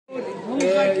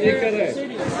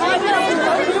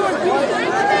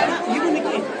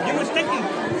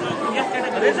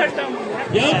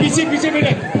यहाँ पीछे पीछे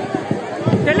बेटा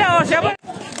चले आओ शाबाश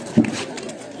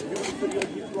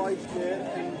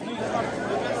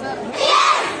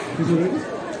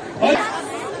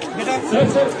सर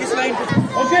सर इस लाइन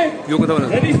ओके यो को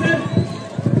ready sir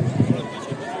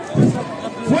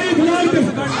fully blind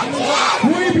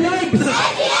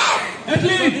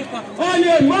athlete on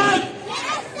your mark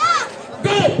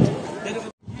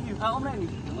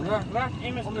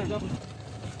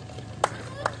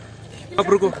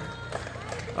go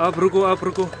आप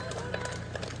रुको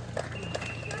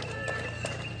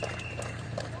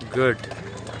गुड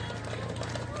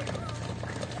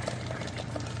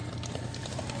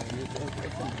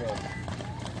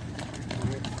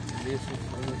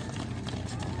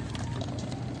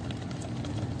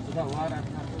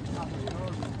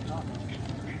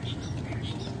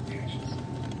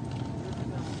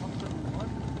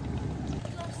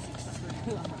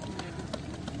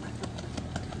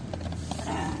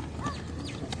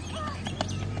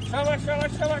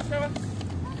शाबाश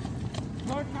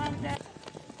बहुत काम है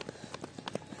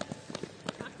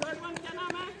थर्ड वन क्या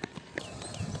नाम है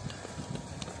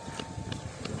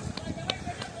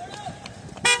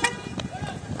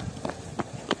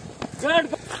गुड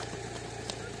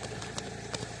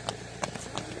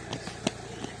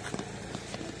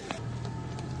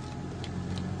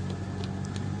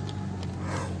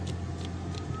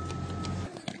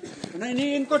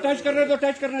नहीं इनको टच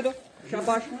करने दो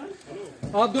शाबाश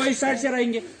आप दो इस साइड से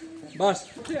रहेंगे बस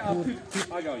आप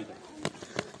आ जाओ इधर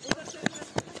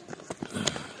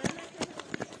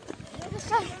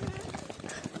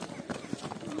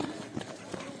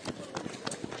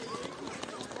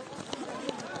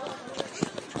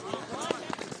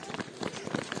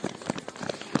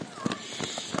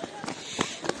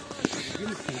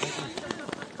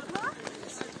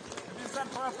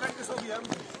प्रैक्टिस हो गया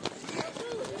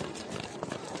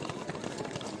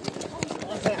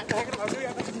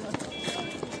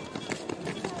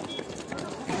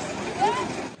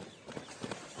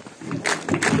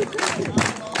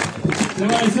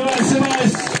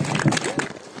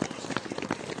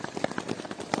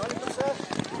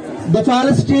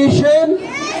Deforestation?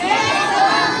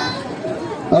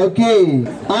 Okay.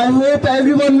 I hope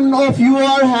every one of you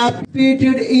are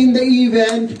participated in the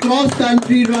event Cross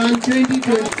Country Run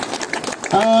 2020.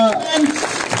 And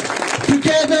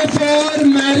together for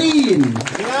Marine.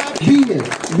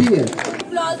 Beer.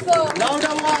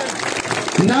 Louder one.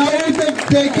 Now the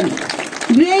taking.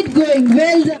 Great going.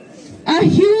 Well done. A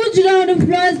huge round of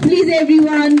applause, please,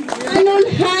 everyone. Anul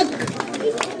Haq.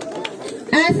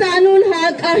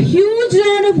 A huge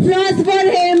round of applause for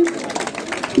him.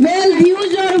 Well,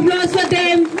 huge round of applause for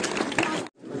them.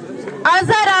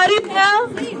 Azhar, are you here?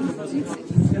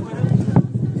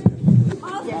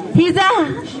 He's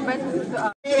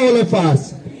all of us.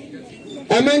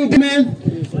 Among them,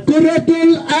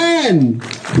 Kuratul and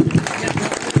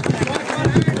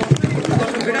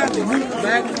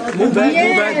Move back.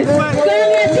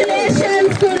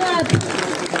 Congratulations, Kurat.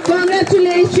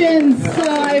 Congratulations,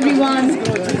 everyone.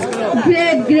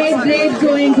 Great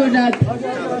going, Kurat.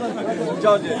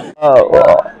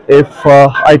 If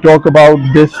I talk about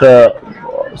this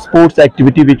sports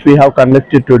activity which we have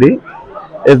conducted today,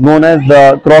 is known as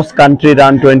the Cross Country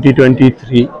Run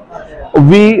 2023.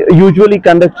 We usually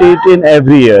conduct it in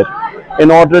every year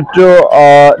in order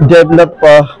to develop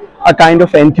a kind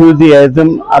of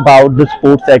enthusiasm about the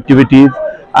sports activities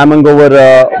among our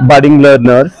budding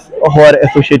learners who are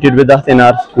associated with us in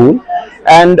our school,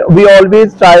 and we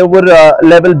always try our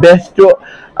level best to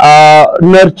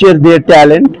nurture their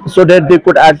talent so that they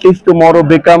could at least tomorrow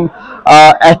become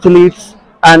athletes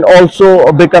and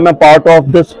also become a part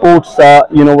of the sports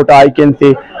what I can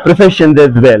say professions as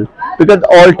well, because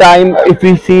all time if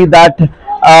we see that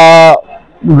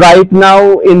right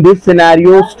now in this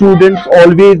scenario students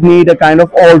always need a kind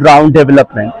of all-round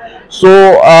development.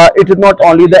 So it is not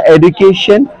only the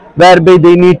education whereby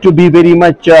they need to be very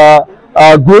much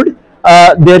good,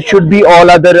 there should be all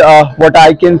other what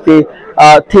I can say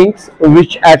things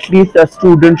which at least a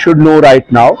student should know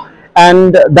right now,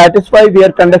 and that is why we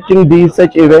are conducting these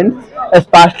such events,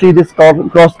 especially this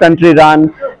cross country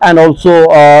run and also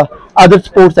other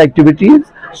sports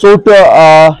activities, so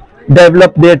to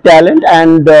develop their talent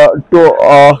and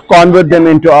to convert them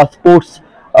into our sports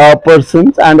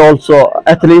persons and also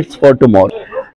athletes for tomorrow.